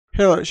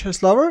Hello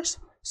chess lovers,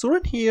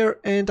 Suren here,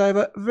 and I have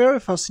a very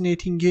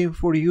fascinating game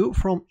for you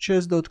from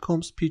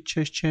chess.com Speed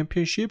Chess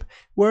Championship,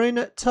 where in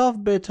a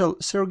tough battle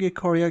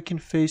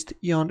SergeyKarjakin faced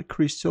young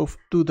Krzysztof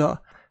Duda.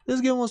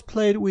 This game was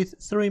played with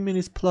 3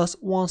 minutes plus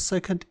 1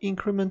 second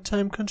increment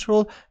time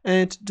control,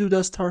 and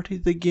Duda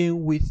started the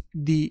game with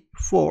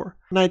d4.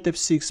 Knight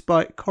f6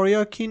 by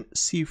Karjakin,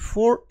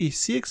 c4,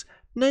 e6,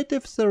 knight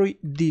f3,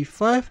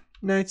 d5,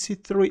 Knight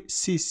c3,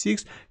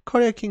 c6,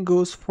 Karjakin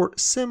goes for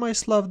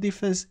semi-Slav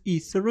defense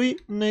e3,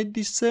 knight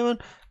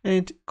d7,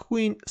 and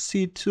queen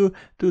c2.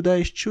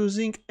 Duda is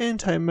choosing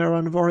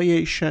anti-Maran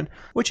variation,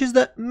 which is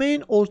the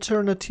main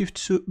alternative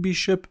to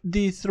bishop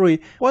d3.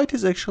 White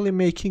is actually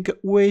making a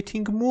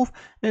waiting move,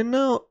 and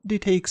now d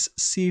takes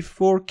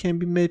c4 can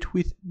be met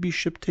with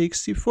bishop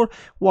takes c4.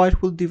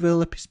 White will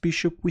develop his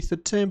bishop with a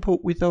tempo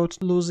without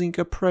losing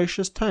a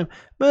precious time,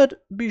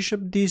 but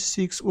bishop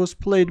d6 was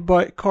played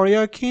by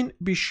Karjakin,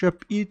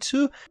 bishop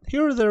e2.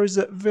 Here there is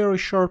a very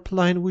sharp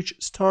line which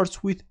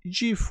starts with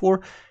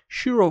g4,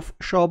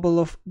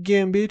 Shirov-Shabalov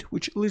gambit,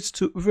 which leads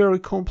to very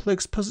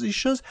complex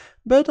positions,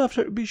 but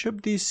after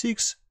bishop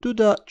d6,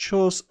 Duda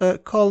chose a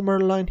calmer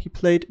line. He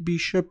played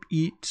bishop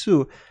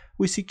e2.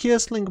 We see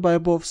castling by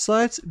both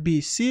sides,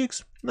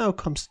 b6, now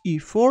comes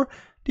e4,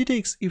 d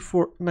takes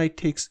e4, knight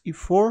takes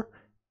e4,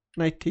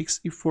 knight takes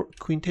e4,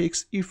 queen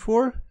takes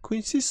e4,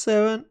 queen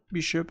c7,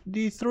 bishop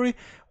d3.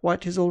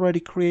 White is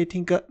already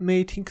creating a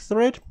mating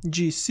threat,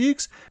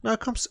 g6. Now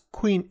comes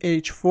queen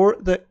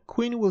h4. The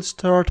queen will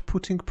start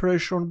putting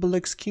pressure on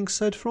black's king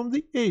side from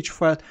the h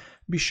file.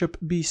 Bishop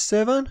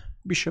b7,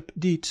 bishop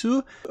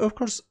d2. Of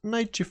course,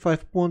 knight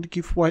g5 won't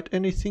give white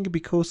anything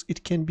because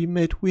it can be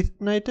met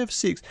with knight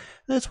f6.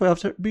 That's why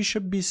after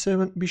bishop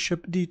b7,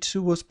 bishop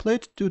d2 was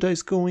played, Duda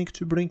is going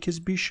to bring his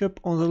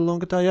bishop on the long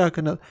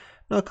diagonal.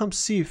 Now comes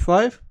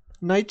c5,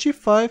 knight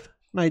g5,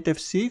 knight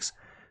f6,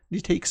 d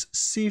takes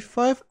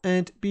c5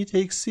 and b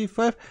takes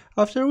c5,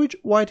 after which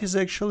white is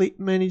actually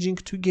managing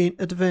to gain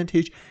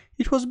advantage.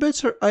 It was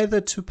better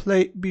either to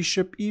play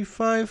bishop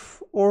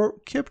e5 or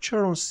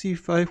capture on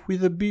c5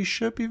 with a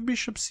bishop. If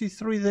bishop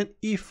c3 then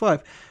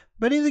e5.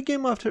 But in the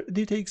game after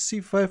d takes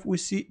c5 we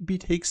see b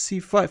takes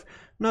c5.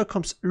 Now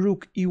comes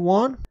rook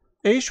e1,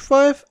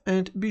 h5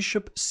 and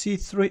bishop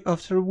c3,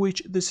 after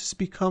which this is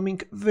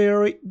becoming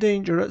very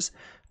dangerous.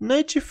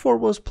 Knight g4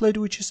 was played,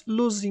 which is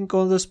losing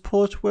on the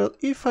spot. Well,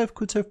 e5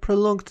 could have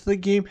prolonged the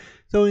game,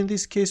 though in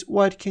this case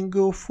white can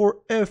go for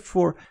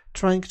f4,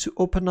 trying to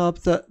open up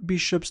the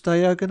bishop's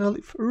diagonal.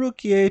 If rook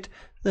e8,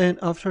 then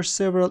after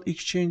several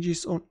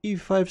exchanges on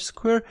e5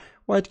 square,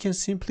 white can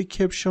simply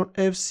capture on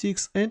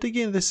f6, and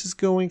again this is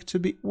going to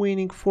be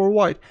winning for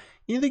white.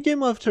 In the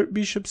game after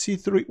bishop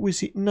c3 we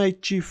see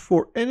knight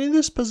g4, and in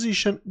this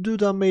position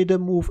Duda made a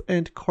move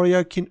and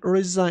Karjakin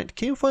resigned.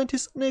 Can you find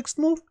his next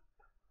move?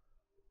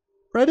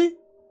 Ready?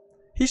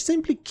 He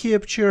simply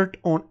captured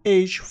on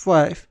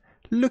h5.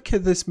 Look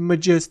at this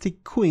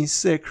majestic queen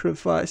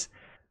sacrifice.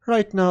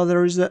 Right now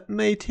there is a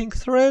mating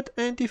threat,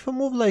 and if a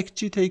move like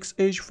g takes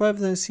h5,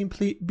 then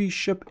simply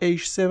bishop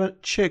h7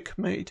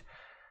 checkmate.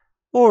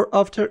 Or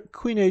after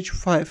queen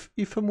h5,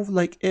 if a move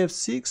like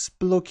f6,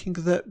 blocking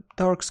the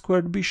dark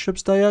squared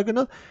bishop's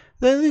diagonal,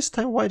 then this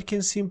time white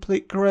can simply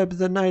grab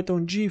the knight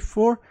on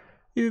g4.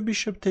 If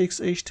bishop takes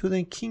h2,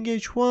 then king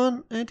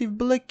h1, and if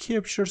black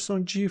captures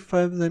on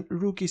g5, then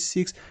rook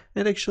e6,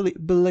 and actually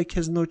black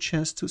has no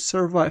chance to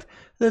survive.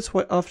 That's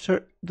why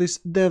after this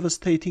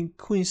devastating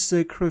queen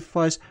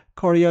sacrifice,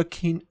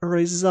 Karjakin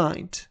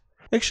resigned.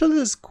 Actually,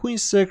 this queen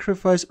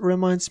sacrifice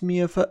reminds me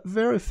of a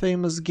very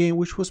famous game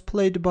which was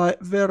played by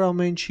Vera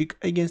Menchik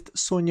against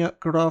Sonja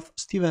Graf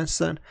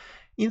Stevenson.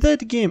 In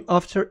that game,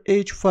 after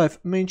h5,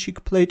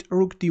 Menchik played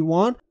rook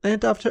d1,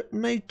 and after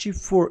knight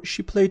g4,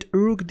 she played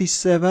rook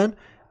d7,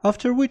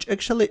 after which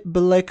actually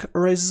black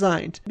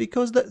resigned.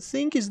 Because the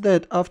thing is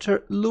that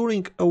after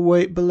luring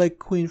away black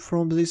queen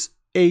from this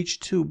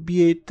h2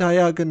 b8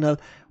 diagonal,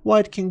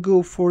 white can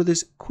go for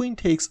this queen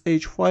takes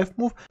h5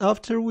 move,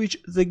 after which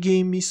the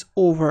game is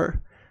over.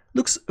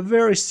 Looks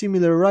very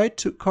similar, right,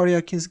 to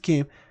Karjakin's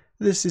game.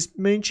 This is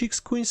Menchik's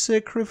queen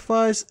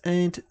sacrifice,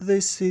 and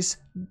this is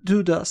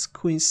Duda's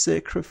queen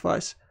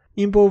sacrifice.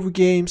 In both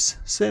games,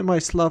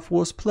 semi-Slav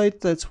was played,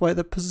 that's why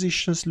the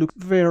positions look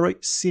very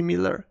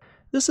similar.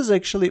 This is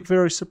actually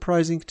very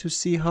surprising to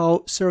see how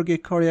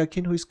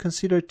SergeyKarjakin, who is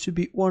considered to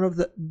be one of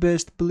the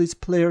best blitz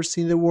players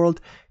in the world,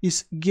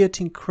 is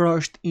getting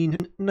crushed in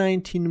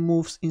 19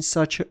 moves in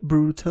such a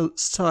brutal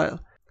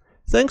style.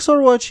 Thanks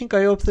for watching,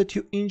 I hope that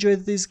you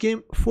enjoyed this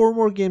game. For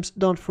more games,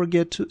 don't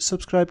forget to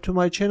subscribe to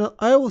my channel.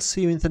 I will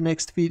see you in the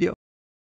next video.